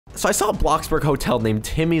So I saw a Bloxburg hotel named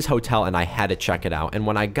Timmy's Hotel, and I had to check it out. And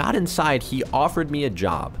when I got inside, he offered me a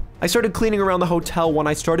job. I started cleaning around the hotel when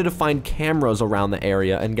I started to find cameras around the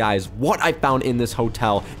area. And guys, what I found in this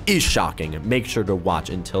hotel is shocking. Make sure to watch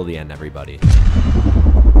until the end, everybody.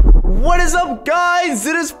 What is up, guys?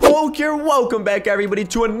 It is Poke here. Welcome back, everybody,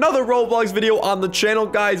 to another Roblox video on the channel.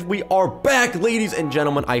 Guys, we are back, ladies and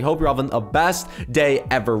gentlemen. I hope you're having the best day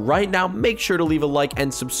ever. Right now, make sure to leave a like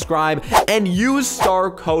and subscribe and use star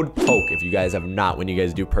code POKE if you guys have not when you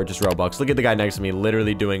guys do purchase Robux. Look at the guy next to me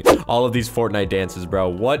literally doing all of these Fortnite dances, bro.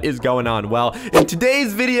 What is going on? Well, in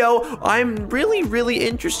today's video, I'm really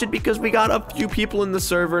interested because we got a few people in the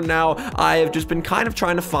server now. I have just been kind of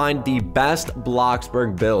trying to find the best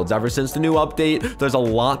Bloxburg builds. Ever since the new update, there's a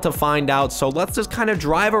lot to find out, so let's just kind of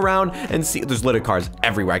drive around and see. There's littered cars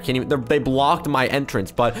everywhere. I can't even, they blocked my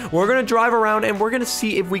entrance, but we're gonna drive around and we're gonna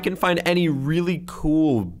see if we can find any really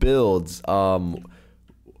cool builds. What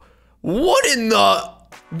in the...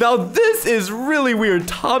 Now, this is really weird.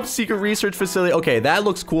 Top secret research facility. Okay, that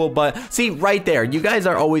looks cool, but see, right there, you guys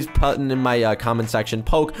are always putting in my comment section,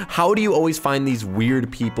 Poke, how do you always find these weird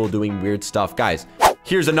people doing weird stuff? Guys,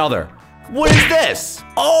 here's another. What is this?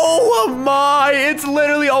 Oh my, it's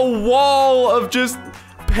literally a wall of just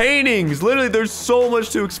paintings. Literally, there's so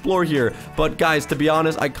much to explore here. But guys, to be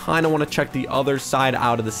honest, I kind of want to check the other side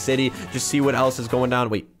out of the city, just see what else is going down.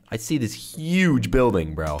 Wait, I see this huge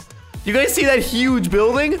building, bro. You guys see that huge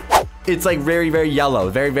building? It's like very yellow,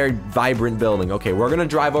 very vibrant building. Okay, we're gonna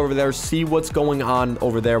drive over there, see what's going on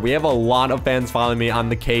over there. We have a lot of fans following me on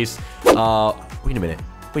the case. Wait a minute.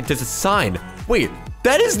 Wait, there's a sign. Wait,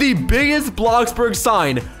 that is the biggest Bloxburg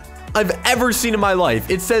sign I've ever seen in my life.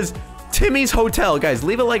 It says Timmy's Hotel. Guys,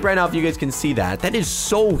 leave a like right now if you guys can see that. That is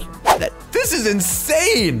so... This is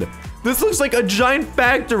insane. This looks like a giant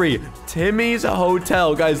factory. Timmy's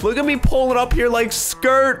Hotel. Guys, look at me pulling up here like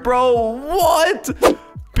skirt, bro. What?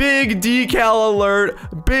 Big decal alert.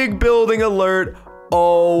 Big building alert.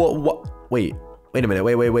 Oh, what? Wait a minute.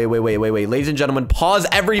 Wait. Ladies and gentlemen, pause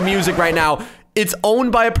every music right now. It's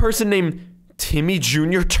owned by a person named Timmy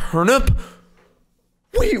Jr. Turnip?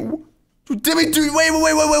 Wait, Timmy, dude, wait,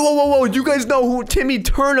 whoa. You guys know who Timmy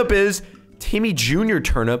Turnip is? Timmy Jr.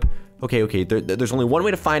 Turnip. Okay, there's only one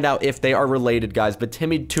way to find out if they are related, guys, but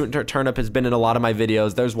Timmy Turnip has been in a lot of my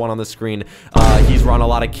videos. There's one on the screen. He's run a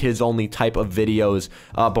lot of kids-only type of videos,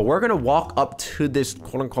 but we're gonna walk up to this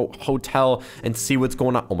quote-unquote hotel and see what's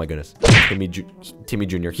going on. Oh my goodness, Timmy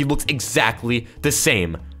Jr. He looks exactly the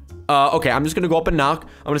same. Okay, I'm just gonna go up and knock.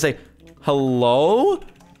 I'm gonna say, hello?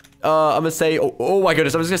 I'm gonna say, oh my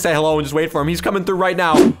goodness, I'm just gonna say hello and just wait for him. He's coming through right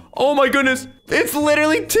now. Oh my goodness, it's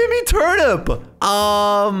literally Timmy Turnip.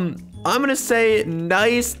 I'm gonna say,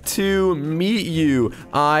 nice to meet you.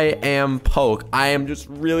 I am Poke. I am just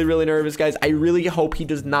really nervous, guys. I really hope he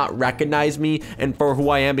does not recognize me and for who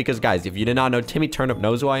I am, because guys, if you did not know, Timmy Turnip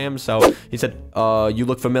knows who I am. So he said, you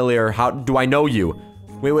look familiar. How do I know you?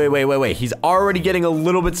 Wait. He's already getting a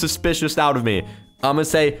little bit suspicious out of me. I'm gonna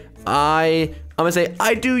say, I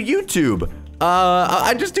do YouTube.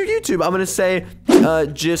 I just do YouTube. I'm gonna say,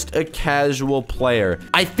 just a casual player.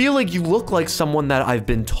 I feel like you look like someone that I've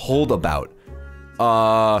been told about.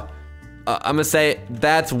 I'm gonna say,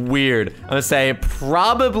 that's weird. I'm gonna say,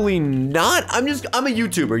 probably not. I'm a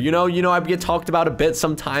YouTuber, you know, I get talked about a bit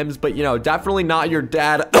sometimes, but you know, definitely not your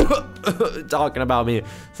dad talking about me.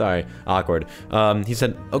 Sorry, awkward. He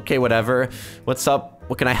said, okay, whatever. What's up?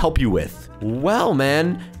 What can I help you with? Well,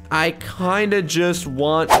 man, I kind of just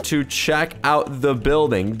want to check out the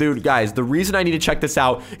building. Dude, guys, the reason I need to check this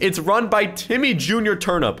out, it's run by Timmy Jr.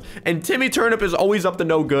 Turnip. And Timmy Turnip is always up to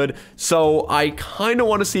no good. So I kind of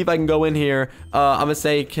want to see if I can go in here. I'm going to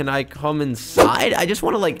say, can I come inside? I just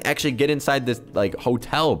want to, like, actually get inside this, like,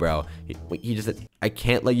 hotel, bro. He just said, I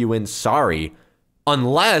can't let you in, sorry.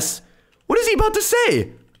 Unless, what is he about to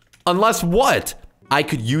say? Unless what? I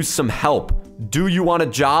could use some help. Do you want a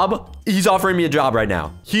job? He's offering me a job right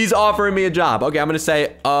now. He's offering me a job. Okay, I'm gonna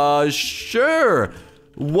say, sure.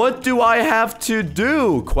 What do I have to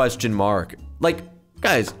do? Question mark. Like,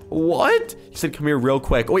 guys, what? He said, come here real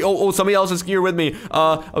quick. Wait, somebody else is here with me.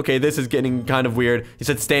 Okay, this is getting kind of weird. He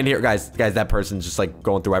said, stand here. Guys, that person's just like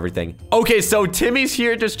going through everything. Okay, so Timmy's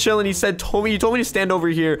here just chilling. He said, he told me to stand over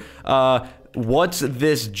here. What's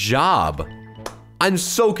this job? I'm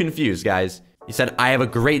so confused, guys. He said, I have a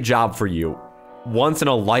great job for you. Once in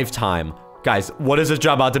a lifetime. Guys, what is this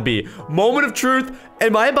job about to be? Moment of truth.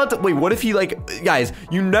 Am I about to... Wait, what if he, like... Guys,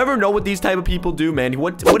 you never know what these type of people do, man.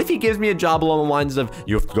 What if he gives me a job along the lines of,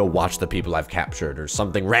 you have to go watch the people I've captured or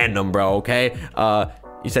something random, bro, okay?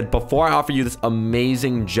 He said, before I offer you this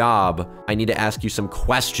amazing job, I need to ask you some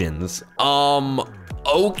questions.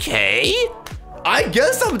 Okay. I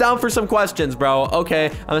guess I'm down for some questions, bro. Okay,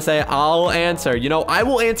 I'm gonna say I'll answer. You know, I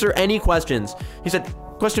will answer any questions. He said,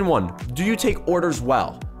 question 1, do you take orders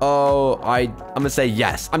well? Oh, I'm gonna say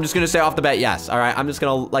yes. I'm just gonna say off the bat yes. All right, I'm just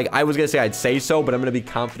gonna, like, I was gonna say I'd say so, but I'm gonna be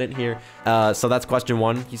confident here. So that's question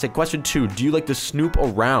 1. He said, question 2, do you like to snoop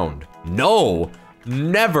around? No,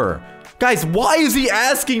 never. Guys, why is he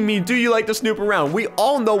asking me, do you like to snoop around? We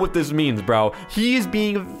all know what this means, bro. He is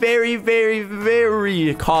being very, very,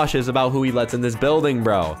 very cautious about who he lets in this building,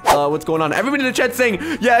 bro. What's going on? Everybody in the chat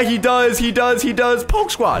saying, yeah, he does.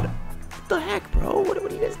 Poke Squad. What the heck, bro? What are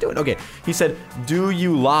you guys doing? Okay, he said, do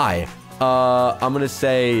you lie? I'm gonna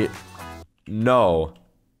say no.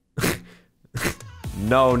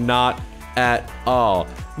 No, not at all.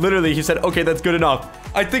 Literally, he said, okay, that's good enough.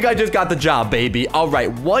 I think I just got the job, baby. All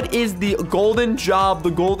right, what is the golden job, the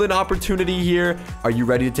golden opportunity here? Are you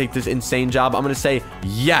ready to take this insane job? I'm gonna say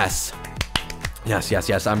yes.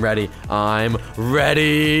 Yes, I'm ready. I'm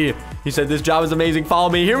ready. He said, this job is amazing. Follow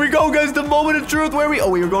me. Here we go, guys. The moment of truth. Where are we? Oh,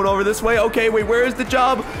 we were going over this way. Okay, wait, where is the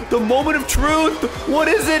job? The moment of truth. What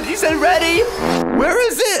is it? He said, ready. Where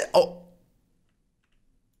is it? Oh.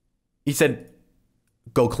 He said,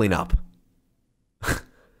 go clean up.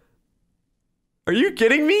 Are you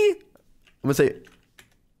kidding me? I'm gonna say,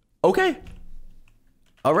 okay.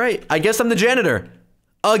 All right, I guess I'm the janitor.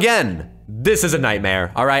 Again, this is a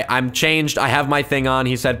nightmare. All right, I'm changed. I have my thing on.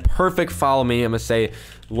 He said, perfect, follow me. I'm gonna say,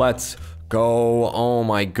 let's go. Oh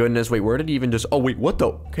my goodness. Wait, where did he even just, oh wait, what the,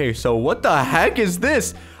 okay, so what the heck is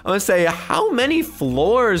this? I'm gonna say, how many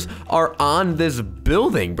floors are on this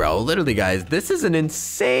building, bro? Literally, guys, this is an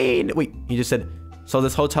insane, wait, he just said, so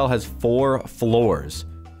this hotel has 4 floors.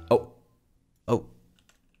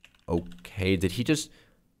 Oh, okay, did he just,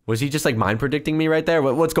 was he just like mind predicting me right there?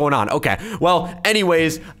 What's going on? Okay, well,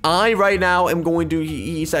 anyways, I right now am going to,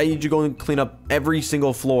 he said you go and clean up every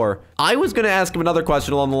single floor. I was gonna ask him another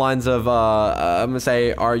question along the lines of, I'm gonna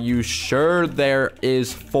say, are you sure there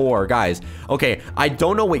is 4? Guys, okay, I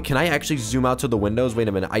don't know, wait, can I actually zoom out to the windows? Wait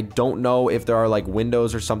a minute, I don't know if there are like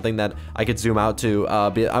windows or something that I could zoom out to.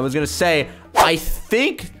 I was gonna say, I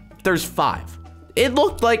think there's 5. It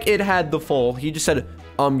looked like it had the full. He just said,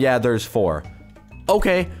 yeah, there's 4.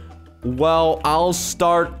 Okay, well, I'll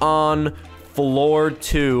start on floor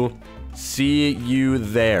 2. See you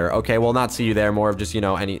there. Okay, well, not see you there, more of just, you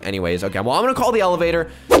know, anyways. Okay, well, I'm gonna call the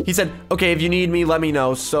elevator. He said, okay, if you need me, let me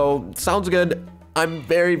know. So, sounds good. I'm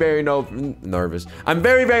very, very nervous. I'm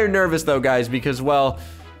very, very nervous, though, guys, because, well,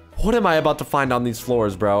 what am I about to find on these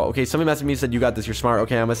floors, bro? Okay, somebody messaged me and said, you got this, you're smart.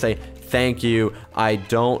 Okay, I'm gonna say, thank you. I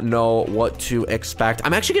don't know what to expect.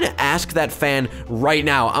 I'm actually gonna ask that fan right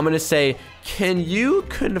now. I'm gonna say, can you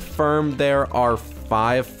confirm there are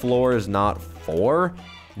 5 floors, not 4?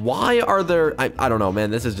 Why are there, I don't know,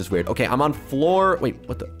 man, this is just weird. Okay, I'm on floor, wait,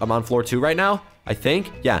 what the, I'm on floor 2 right now, I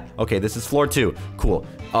think. Yeah, okay, this is floor 2, cool.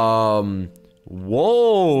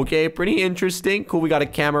 Whoa, okay, pretty interesting. Cool, we got a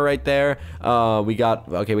camera right there. We got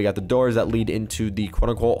the doors that lead into the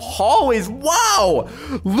quote-unquote hallways. Wow,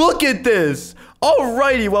 look at this.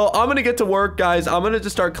 Alrighty, well, I'm gonna get to work, guys. I'm gonna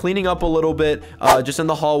just start cleaning up a little bit, just in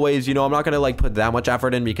the hallways. You know, I'm not gonna like put that much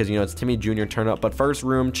effort in because, you know, it's Timmy Jr. turn up. But first,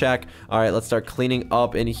 room check. All right, let's start cleaning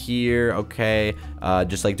up in here. Okay,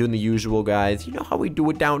 just like doing the usual, guys. You know how we do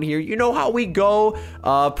it down here. You know how we go.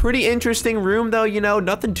 Pretty interesting room, though. You know,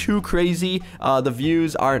 nothing too crazy. The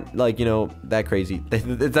views aren't like, you know, that crazy.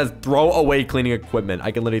 It says throw away cleaning equipment. I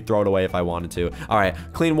can literally throw it away if I wanted to. All right,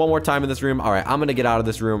 clean one more time in this room. All right, I'm gonna get out of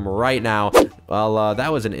this room right now. Well,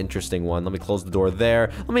 that was an interesting one. Let me close the door there.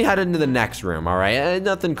 Let me head into the next room, all right?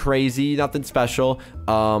 Nothing crazy, nothing special.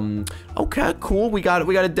 Okay, cool. We got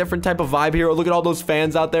a different type of vibe here. Look at all those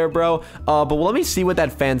fans out there, bro. But let me see what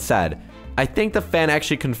that fan said. I think the fan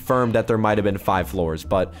actually confirmed that there might have been 5 floors,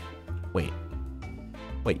 but wait.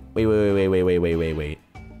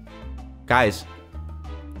 Guys,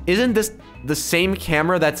 isn't this the same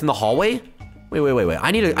camera that's in the hallway? Wait.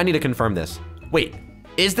 I need to confirm this. Wait,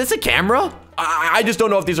 is this a camera? I just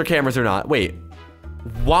don't know if these are cameras or not. Wait,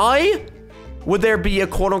 why would there be a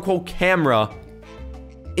quote-unquote camera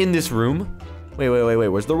in this room? Wait.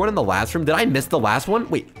 Was there one in the last room? Did I miss the last one?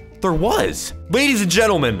 Wait, there was. Ladies and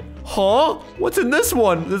gentlemen, huh? What's in this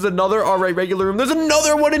one? There's another, all right, regular room. There's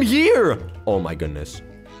another one in here. Oh my goodness.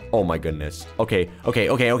 Oh my goodness. Okay.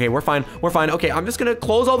 We're fine. Okay, I'm just gonna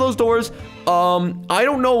close all those doors. I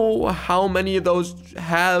don't know how many of those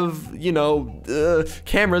have, you know,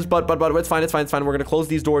 cameras, but it's fine. We're gonna close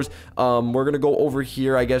these doors. We're gonna go over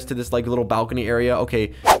here, I guess, to this like little balcony area.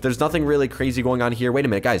 Okay, there's nothing really crazy going on here. Wait a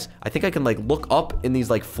minute, guys. I think I can like look up in these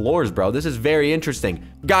like floors, bro. This is very interesting.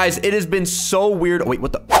 Guys, it has been so weird. Wait,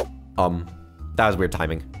 what the? That was weird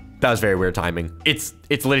timing. That was very weird timing. It's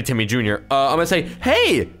Liddy Timmy Jr. I'm gonna say,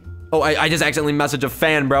 hey. Oh, I just accidentally messaged a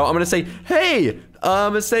fan, bro. I'm gonna say, hey.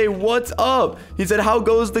 I'm gonna say, what's up? He said, how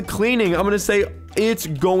goes the cleaning? I'm gonna say, it's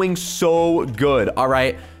going so good. All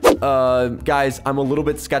right. Guys, I'm a little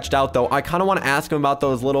bit sketched out though. I kind of want to ask him about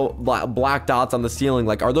those little black dots on the ceiling.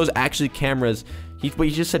 Like, are those actually cameras? He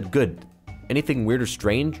just said good. Anything weird or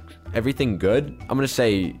strange? Everything good? I'm gonna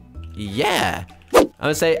say, yeah. I'm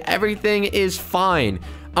gonna say everything is fine.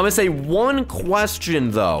 I'm gonna say one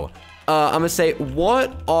question though. I'm gonna say,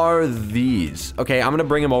 what are these? Okay, I'm gonna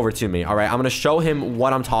bring him over to me. All right, I'm gonna show him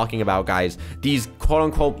what I'm talking about, guys. These quote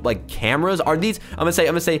unquote like cameras, are these? I'm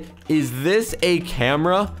gonna say, is this a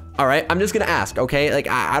camera? All right, I'm just gonna ask. Okay, like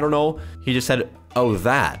I don't know. He just said, oh,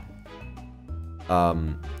 that.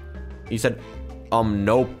 He said,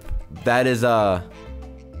 nope. That is a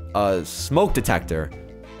smoke detector.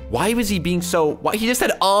 Why was he being so? Why he just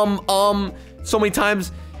said so many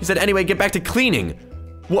times? He said, anyway, get back to cleaning.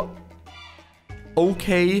 What?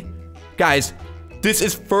 Okay, guys, this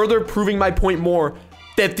is further proving my point more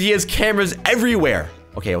that he has cameras everywhere.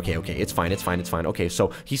 Okay, it's fine. Okay,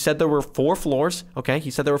 so he said there were 4 floors. Okay,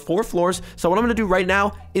 he said there were 4 floors. So what I'm gonna do right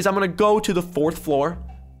now is I'm gonna go to the 4th floor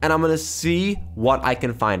and I'm gonna see what I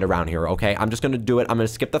can find around here. Okay, I'm just gonna do it. I'm gonna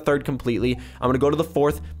skip the 3rd completely. I'm gonna go to the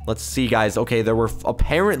 4th. Let's see, guys. Okay, there were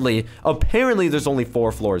apparently there's only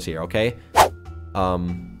 4 floors here. Okay,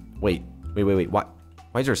 wait.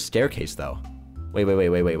 Why is there a staircase though?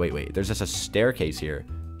 Wait. There's just a staircase here.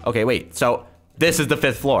 Okay, wait. So this is the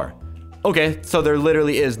 5th floor. Okay, so there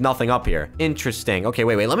literally is nothing up here. Interesting. Okay,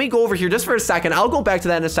 wait. Let me go over here just for a second. I'll go back to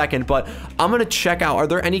that in a second, but I'm gonna check out. Are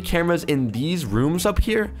there any cameras in these rooms up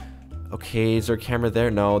here? Okay, is there a camera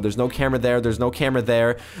there? No, there's no camera there. There's no camera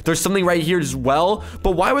there. There's something right here as well.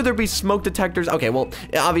 But why would there be smoke detectors? Okay, well,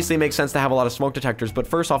 it obviously makes sense to have a lot of smoke detectors. But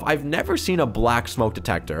first off, I've never seen a black smoke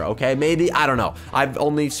detector, okay? Maybe, I don't know. I've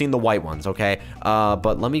only seen the white ones, okay?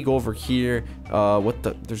 But let me go over here.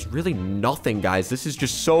 There's really nothing, guys. This is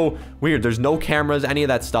just so weird. There's no cameras, any of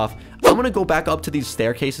that stuff. I'm gonna go back up to these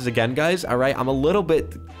staircases again, guys, all right? I'm a little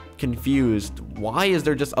bit confused. Why is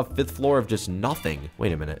there just a 5th floor of just nothing?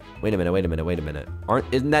 Wait a minute.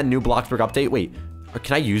 Isn't that new Bloxburg update? Wait,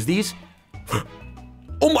 can I use these?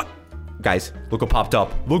 Oh my, guys, look what popped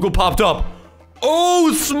up.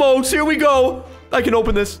 Oh, smokes, here we go. I can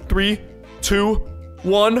open this. 3, 2,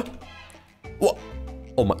 1. What?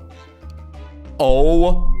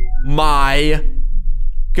 Oh my,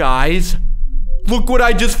 guys, look what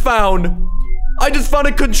I just found. I just found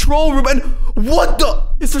a control room, and what the?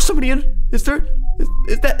 Is there somebody in? Is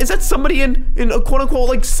that somebody in a quote unquote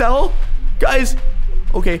like cell? Guys,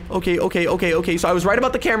 okay. So I was right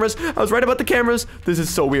about the cameras. This is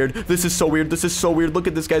so weird. Look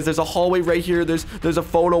at this, guys. There's a hallway right here. There's a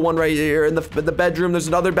photo one right here in the bedroom. There's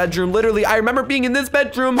another bedroom. Literally, I remember being in this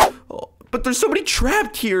bedroom, but there's somebody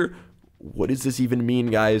trapped here. What does this even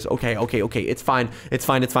mean, guys? Okay. It's fine.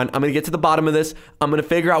 I'm gonna get to the bottom of this. I'm gonna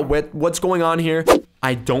figure out what's going on here.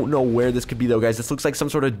 I don't know where this could be though, guys. This looks like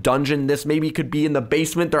some sort of dungeon. This maybe could be in the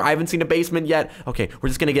basement. I haven't seen a basement yet. Okay, we're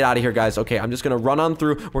just gonna get out of here, guys. Okay, I'm just gonna run on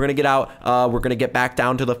through. We're gonna get out. We're gonna get back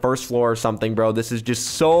down to the 1st floor or something, bro. This is just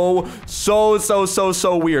so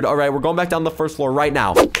weird. All right, we're going back down to the 1st floor right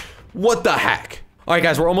now. What the heck? All right,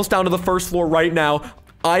 guys, we're almost down to the 1st floor right now.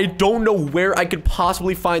 I don't know where I could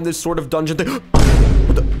possibly find this sort of dungeon thing.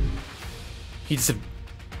 What the? He just said,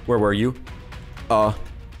 where were you? The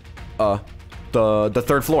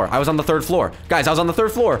 3rd floor. I was on the 3rd floor. Guys, I was on the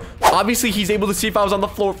 3rd floor. Obviously, he's able to see if I was on the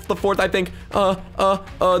 4th, I think.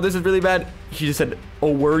 This is really bad. He just said,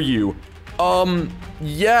 oh, were you?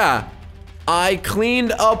 Yeah. I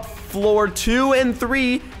cleaned up floor 2 and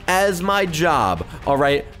 3 as my job. All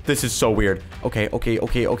right, this is so weird. Okay,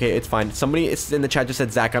 it's fine. Somebody is in the chat just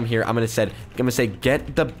said, Zach, I'm here. I'm gonna say,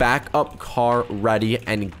 get the backup car ready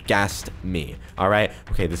and guest me. All right.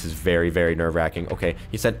 Okay, this is very nerve-wracking. Okay,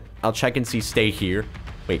 he said, I'll check and see. Stay here.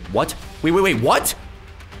 Wait, what? Wait, what?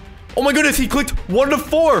 Oh my goodness, he clicked 1 to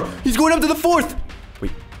 4. He's going up to the 4th.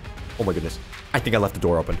 Wait, oh my goodness. I think I left the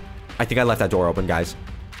door open. I think I left that door open, guys.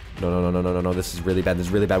 No. This is really bad.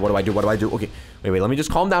 What do I do? Okay, wait. Let me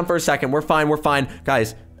just calm down for a second. We're fine.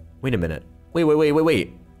 Guys, wait a minute.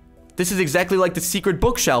 Wait. This is exactly like the secret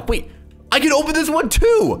bookshelf. Wait, I can open this one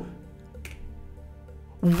too.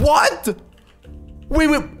 What?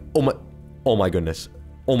 Wait. Oh my goodness.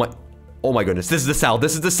 Oh my goodness. This is the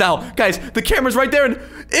cell. Guys, the camera's right there and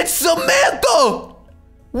it's Samantha.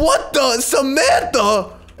 What the?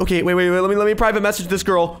 Samantha? Okay, wait. Let me private message this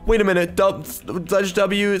girl. Wait a minute.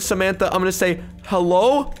 W Samantha. I'm gonna say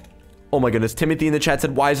hello. Oh my goodness. Timothy in the chat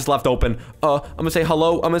said, why is this left open? I'm gonna say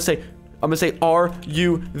hello. I'm gonna say, I'm gonna say, are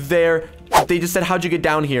you there? They just said, how'd you get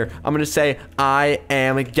down here? I'm gonna say, I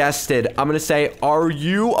am guested. I'm gonna say, are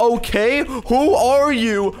you okay? Who are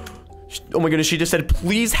you? Oh my goodness, she just said,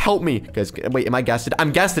 please help me. Guys, wait, am I guested?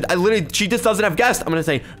 I'm guested. She just doesn't have guest. I'm gonna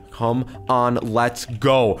say, come on, let's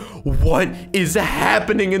go. What is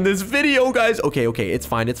happening in this video, guys? Okay, it's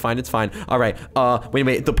fine. All right,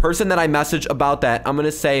 wait. The person that I messaged about that, I'm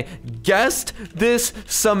gonna say, guest this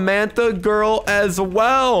Samantha girl as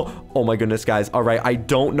well. Oh my goodness, guys. All right, I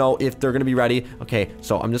don't know if they're gonna be ready. Okay,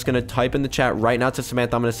 so I'm just gonna type in the chat right now to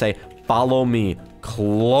Samantha. I'm gonna say, follow me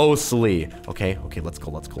closely. Okay, let's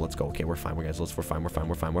go. Okay, we're fine, guys. We're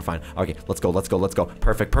fine. Okay, let's go.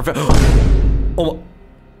 Perfect. Oh,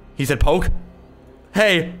 he said poke.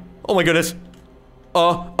 Hey, oh my goodness.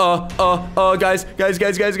 Guys.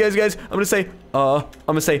 I'm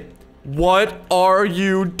gonna say, what are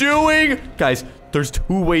you doing? Guys, there's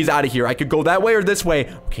 2 ways out of here. I could go that way or this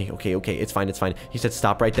way. Okay. It's fine. He said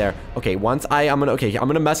stop right there. Okay, I'm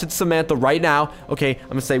gonna message Samantha right now. Okay, I'm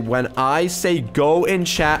gonna say, when I say go in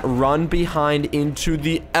chat, run behind into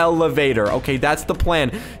the elevator. Okay, that's the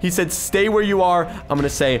plan. He said stay where you are. I'm gonna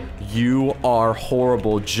say, you are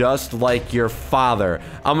horrible, just like your father.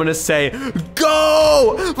 I'm gonna say,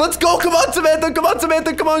 go! Let's go! Come on, Samantha! Come on,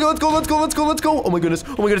 let's go! Oh my goodness.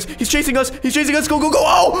 He's chasing us!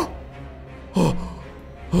 Go!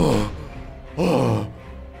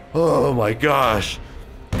 Oh my gosh.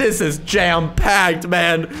 This is jam-packed,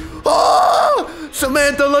 man.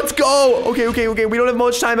 Samantha, let's go. Okay. We don't have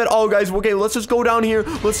much time at all, guys. Okay, let's just go down here.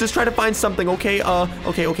 Let's just try to find something, okay?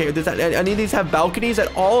 Okay. Does any of these have balconies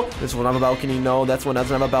at all? This one have a balcony? No. That one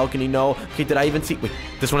doesn't have a balcony? No. Okay, did I even see? Wait,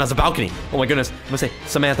 this one has a balcony. Oh my goodness. I'm gonna say,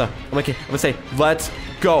 Samantha. I'm gonna say, let's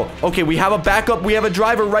go. Okay, we have a backup. We have a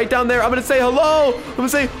driver right down there. I'm gonna say hello. I'm gonna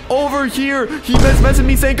say, over here. He messaged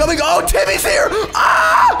me saying, coming. Oh, Timmy's here.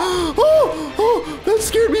 That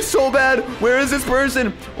scared me so bad. Where is this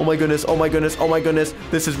person? Oh my goodness.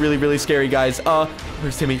 This is really scary, guys.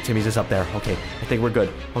 Where's Timmy? Timmy's just up there. Okay, I think we're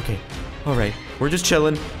good. Okay, all right, we're just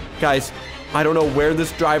chilling, guys. I don't know where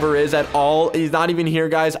this driver is at all. He's not even here,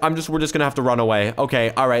 guys. We're just gonna have to run away.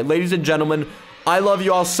 Okay, all right, ladies and gentlemen, I love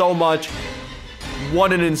you all so much.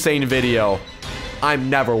 What an insane video. I'm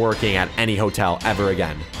never working at any hotel ever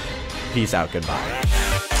again. Peace out. Goodbye.